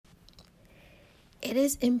It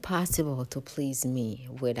is impossible to please me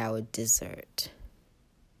without dessert.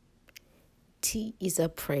 Tea is a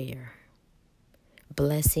prayer.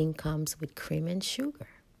 Blessing comes with cream and sugar.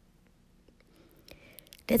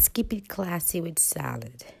 Let's keep it classy with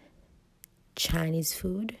salad. Chinese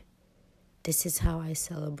food, this is how I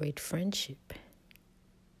celebrate friendship.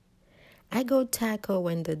 I go taco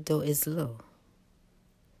when the dough is low.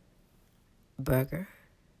 Burger,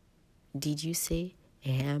 did you say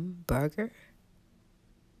hamburger?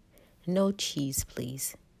 No cheese,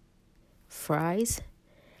 please. Fries,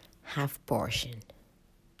 half portion.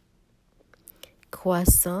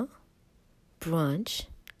 Croissant, brunch,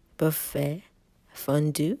 buffet,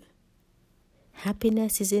 fondue.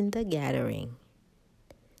 Happiness is in the gathering.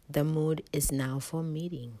 The mood is now for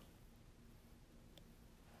meeting.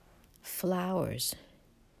 Flowers,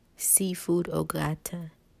 seafood au gratin,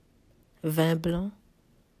 vin blanc.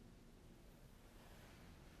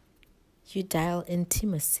 You dial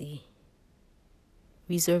intimacy.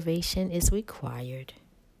 Reservation is required.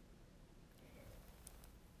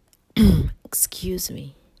 Excuse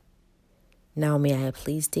me. Now may I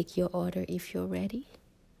please take your order if you're ready?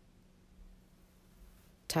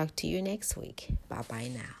 Talk to you next week.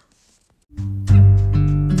 Bye-bye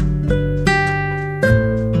now.